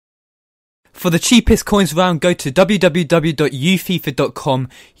For the cheapest coins around, go to www.ufifa.com.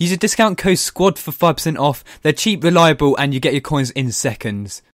 Use the discount code SQUAD for 5% off. They're cheap, reliable, and you get your coins in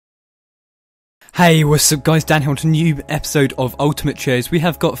seconds. Hey, what's up guys, Dan here on a new episode of Ultimate Trios. We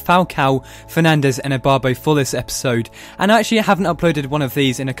have got Falcao, Fernandez and Ibarbo for this episode, and I actually haven't uploaded one of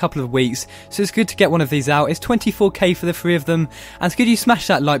these in a couple of weeks, so it's good to get one of these out. It's 24k for the three of them, and it's good you smash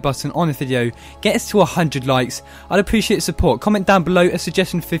that like button on the video, get us to 100 likes, I'd appreciate support. Comment down below a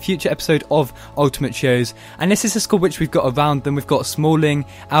suggestion for a future episode of Ultimate Trios, and this is the squad which we've got around them. We've got Smalling,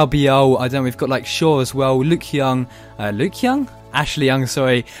 Albiol, I don't know, we've got like Shaw as well, Luke Young, Ashley Young,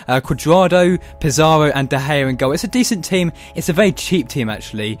 sorry, Quadrado, Pizarro and De Gea in goal. It's a decent team. It's a very cheap team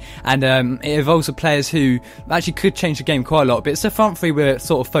actually, and it involves the players who actually could change the game quite a lot, but it's the front three we're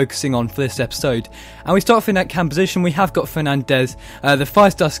sort of focusing on for this episode. And we start off in that cam position. We have got Fernandez, the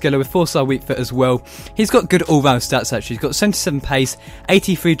 5-star skiller with 4-star weak foot as well. He's got good all-round stats actually. He's got 77 pace,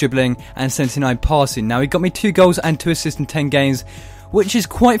 83 dribbling and 79 passing. Now he got me 2 goals and 2 assists in 10 games, which is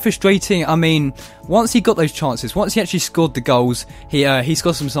quite frustrating. I mean, once he got those chances, once he actually scored the goals, he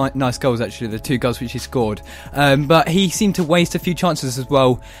scored some nice goals actually, the 2 goals which he scored, but he seemed to waste a few chances as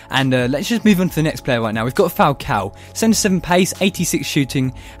well. And let's just move on to the next player right now. We've got Falcao, 77 pace, 86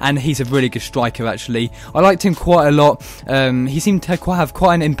 shooting, and he's a really good striker actually. I liked him quite a lot. He seemed to have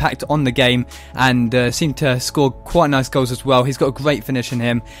quite an impact on the game, and seemed to score quite nice goals as well. He's got a great finish in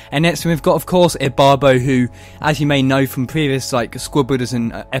him. And next we've got, of course, Ibarbo, who, as you may know from previous like squad builders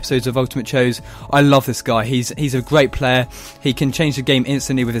and episodes of Ultimate Shows, I love this guy. He's a great player. He can change the game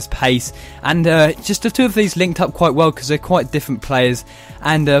instantly with his pace, and just the two of these linked up quite well because they're quite different players.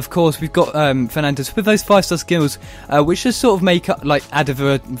 And of course we've got Fernandez with those 5-star skills, which just sort of make up, like, add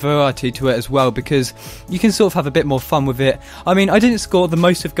a variety to it as well, because you can sort of have a bit more fun with it. I mean, I didn't score the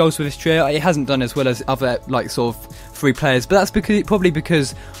most of goals with this trio. It hasn't done as well as other like sort of 3 players, but that's probably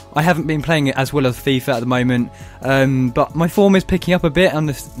because I haven't been playing it as well as FIFA at the moment. But my form is picking up a bit on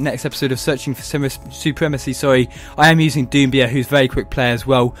this next episode of Searching for Supremacy. Sorry, I am using Doumbia, who's a very quick player as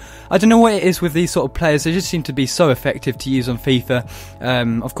well. I don't know what it is with these sort of players. They just seem to be so effective to use on FIFA.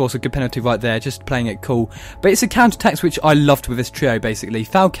 Of course, a good penalty right there, just playing it cool. But it's the counter-attacks which I loved with this trio, basically.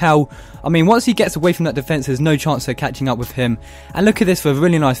 Falcao, I mean, once he gets away from that defence, there's no chance they're catching up with him. And look at this for a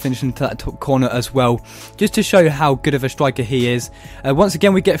really nice finish into that top corner as well, just to show how good of a striker he is. Once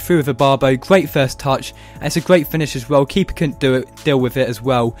again, we get through with Ibarbo. Great first touch, and it's a great finish as well. Keeper couldn't deal with it as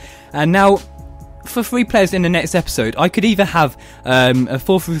well. And now, for 3 players in the next episode, I could either have a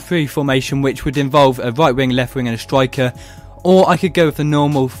 4-3-3 formation, which would involve a right wing, left wing and a striker, or I could go with the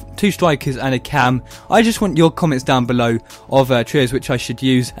normal 2 strikers and a cam. I just want your comments down below of trios which I should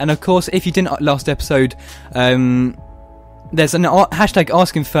use. And of course, if you didn't last episode, there's an hashtag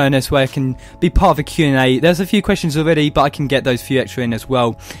AskInfernus where I can be part of a Q&A. There's a few questions already, but I can get those few extra in as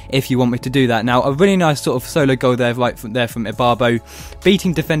well if you want me to do that. Now, a really nice sort of solo goal there, right from Ibarbo,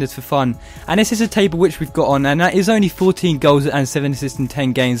 beating defenders for fun. And this is a table which we've got on, and that is only 14 goals and 7 assists in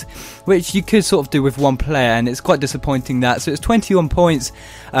 10 games, which you could sort of do with 1 player, and it's quite disappointing that. So it's 21 points,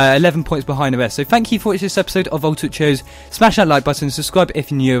 11 points behind the rest. So thank you for watching this episode of Ultimate Shows. Smash that like button, subscribe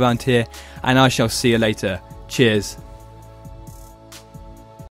if you're new around here, and I shall see you later. Cheers.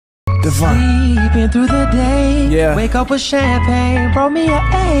 Sleeping through the day, yeah. Wake up with champagne, brought me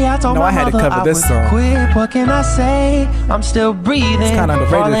an A. I told my mother I would quit. What can I say? I'm still breathing,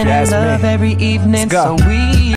 falling in love every evening. So we